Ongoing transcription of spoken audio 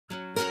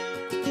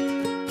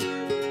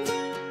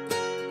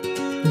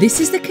This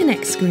is the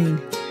Connect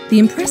screen. The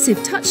impressive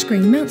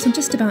touchscreen mounts on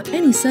just about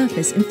any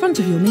surface in front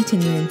of your meeting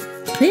room,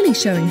 clearly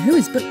showing who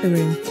has booked the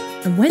room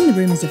and when the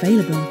room is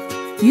available.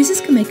 Users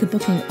can make a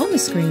booking on the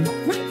screen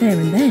right there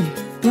and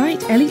then.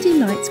 Bright LED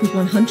lights with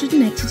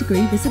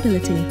 180-degree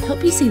visibility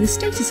help you see the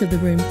status of the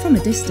room from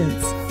a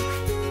distance.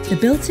 The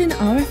built-in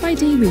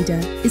RFID reader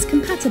is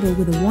compatible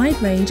with a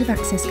wide range of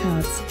access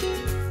cards,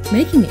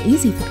 making it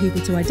easy for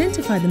people to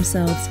identify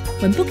themselves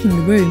when booking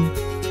the room.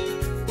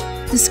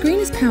 The screen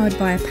is powered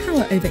by a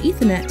power over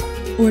Ethernet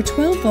or a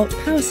 12-volt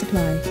power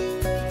supply,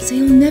 so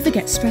you'll never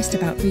get stressed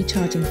about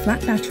recharging flat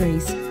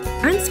batteries,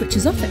 and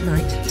switches off at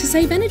night to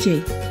save energy.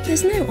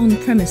 There's no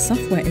on-premise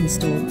software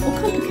install or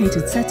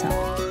complicated setup.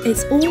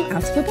 It's all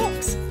out of the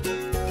box.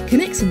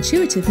 Connect's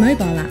intuitive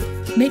mobile app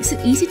makes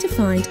it easy to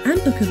find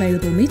and book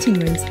available meeting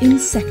rooms in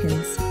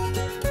seconds.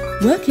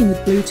 Working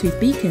with Bluetooth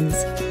beacons,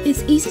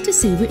 it's easy to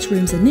see which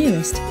rooms are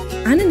nearest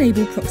and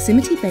enable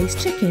proximity-based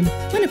check-in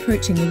when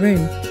approaching the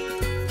room.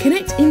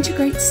 Connect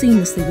integrates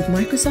seamlessly with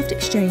Microsoft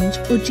Exchange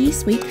or G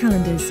Suite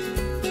calendars,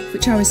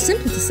 which are as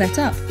simple to set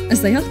up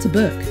as they are to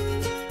book.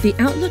 The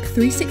Outlook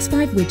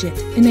 365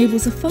 widget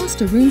enables a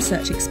faster room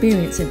search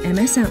experience in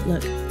MS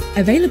Outlook.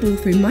 Available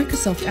through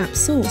Microsoft App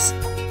Source,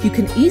 you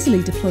can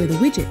easily deploy the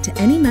widget to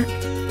any Mac,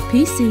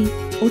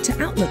 PC, or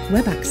to Outlook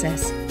web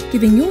access,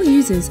 giving your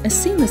users a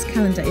seamless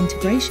calendar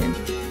integration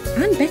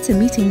and better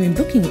meeting room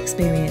booking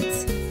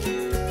experience.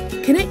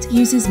 Connect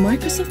uses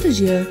Microsoft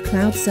Azure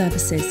Cloud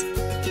Services,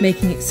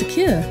 making it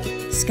secure,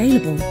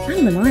 scalable,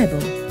 and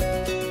reliable.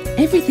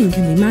 Everything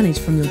can be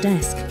managed from your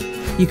desk.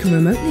 You can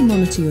remotely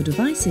monitor your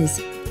devices,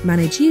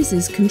 manage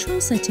users'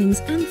 control settings,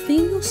 and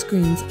theme your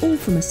screens all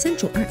from a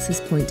central access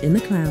point in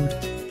the cloud.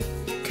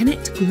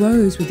 Connect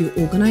grows with your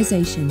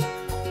organisation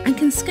and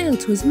can scale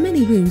to as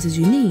many rooms as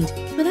you need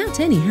without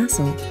any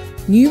hassle.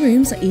 New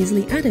rooms are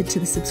easily added to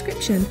the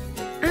subscription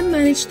and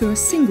managed through a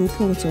single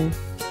portal,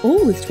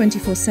 all with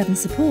 24/7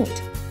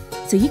 support,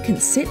 so you can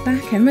sit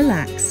back and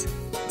relax.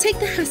 Take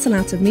the hassle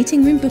out of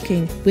meeting room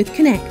booking with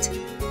Connect.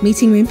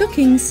 Meeting room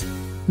bookings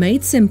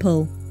made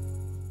simple.